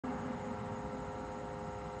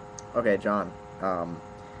Okay, John.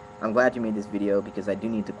 I'm glad you made this video because I do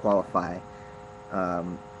need to qualify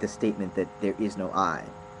the statement that there is no I,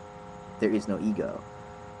 there is no ego.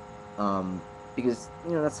 Because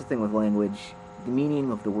that's the thing with language. The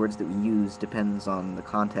meaning of the words that we use depends on the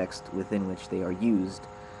context within which they are used.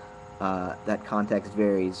 That context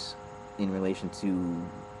varies in relation to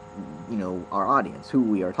our audience, who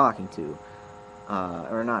we are talking to,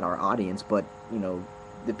 or not our audience, but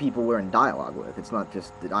the people we're in dialogue with. It's not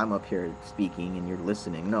just that I'm up here speaking and you're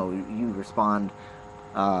listening. No, you respond.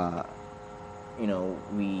 Uh,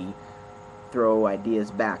 we throw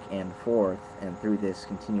ideas back and forth, and through this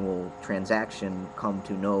continual transaction, come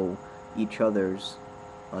to know each other's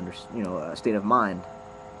state of mind.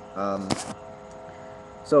 Um,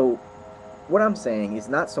 so, what I'm saying is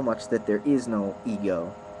not so much that there is no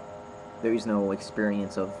ego, there is no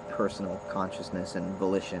experience of personal consciousness and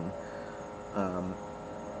volition. Um,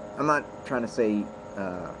 I'm not trying to say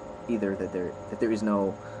either that there is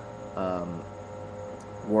no um,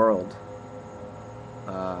 world.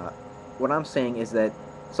 Uh, what I'm saying is that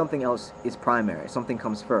something else is primary. Something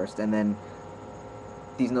comes first, and then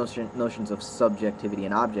these notions of subjectivity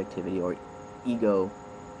and objectivity, or ego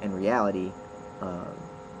and reality, uh,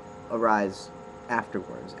 arise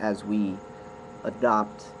afterwards as we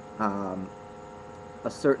adopt a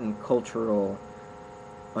certain cultural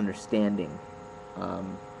understanding.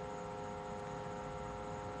 Um,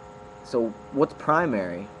 so, what's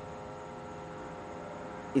primary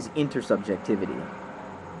is intersubjectivity,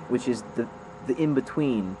 which is the in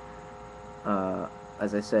between. Uh,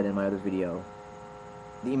 as I said in my other video,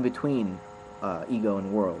 the in between ego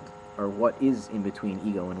and world, or what is in between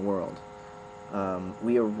ego and world.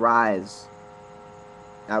 We arise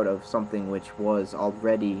out of something which was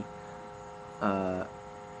already uh,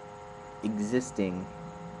 existing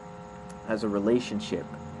as a relationship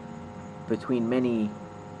between many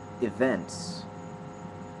events,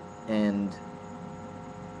 and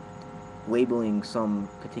labeling some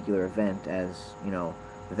particular event as,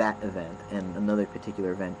 that event, and another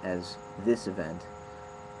particular event as this event,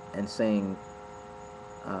 and saying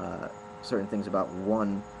uh, certain things about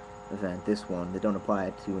one event, this one, that don't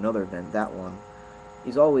apply to another event, that one,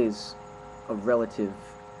 is always a relative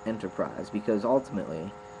enterprise, because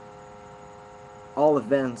ultimately all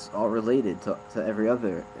events are related to every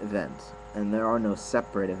other event, and there are no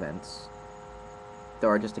separate events. There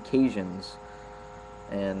are just occasions,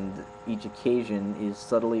 and each occasion is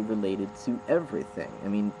subtly related to everything. I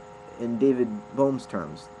mean, in David Bohm's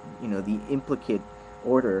terms, the implicate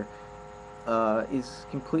order is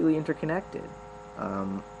completely interconnected.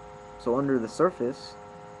 Um, so under the surface,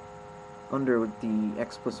 under the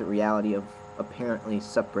explicit reality of apparently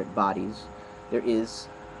separate bodies, there is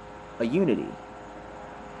a unity.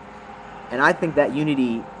 And I think that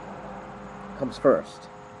unity comes first.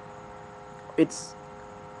 It's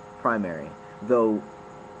primary, though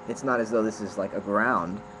it's not as though this is like a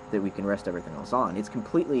ground that we can rest everything else on. It's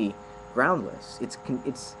completely groundless.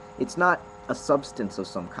 It's not a substance of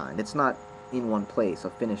some kind. It's not in one place, a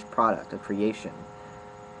finished product, a creation.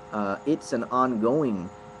 It's an ongoing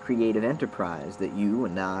creative enterprise that you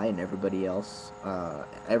and I and everybody else,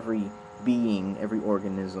 every being, every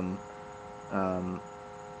organism um,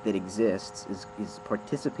 that exists is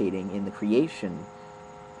participating in the creation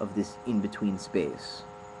of this in-between space,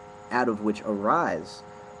 out of which arise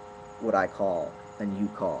what I call and you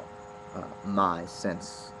call my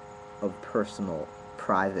sense of personal,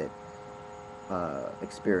 private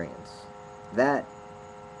experience. That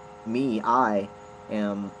I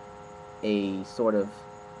am a sort of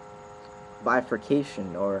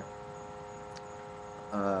bifurcation, or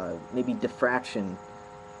maybe diffraction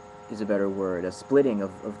is a better word, a splitting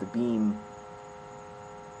of the beam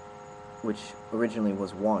which originally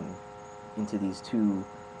was one into these two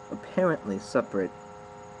apparently separate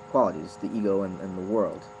qualities, the ego and the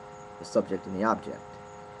world, the subject and the object.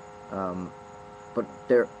 Um, but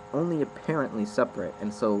they're only apparently separate,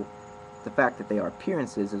 and so the fact that they are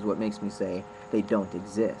appearances is what makes me say they don't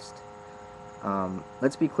exist.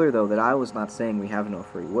 Let's be clear, though, that I was not saying we have no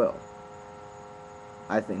free will.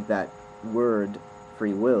 I think that word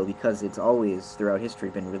free will, because it's always throughout history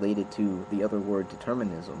been related to the other word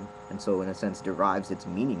determinism, and so in a sense derives its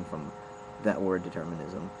meaning from that word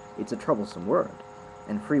determinism, it's a troublesome word.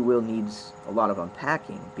 And free will needs a lot of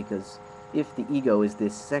unpacking, because if the ego is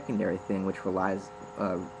this secondary thing which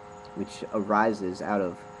arises out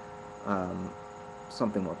of um,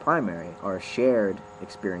 something more primary, our shared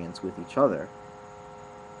experience with each other,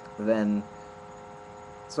 then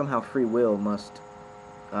somehow free will must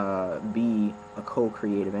be a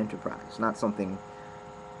co-creative enterprise, not something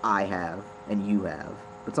I have and you have,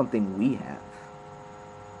 but something we have.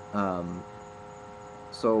 Um,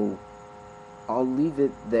 so I'll leave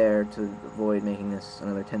it there to avoid making this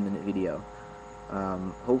another 10-minute video.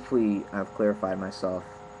 Hopefully I've clarified myself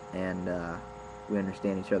and we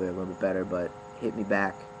understand each other a little bit better, but hit me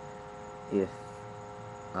back if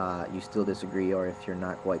you still disagree or if you're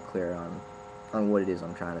not quite clear on what it is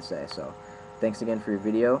I'm trying to say. So thanks again for your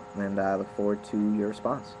video, and I look forward to your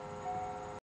response.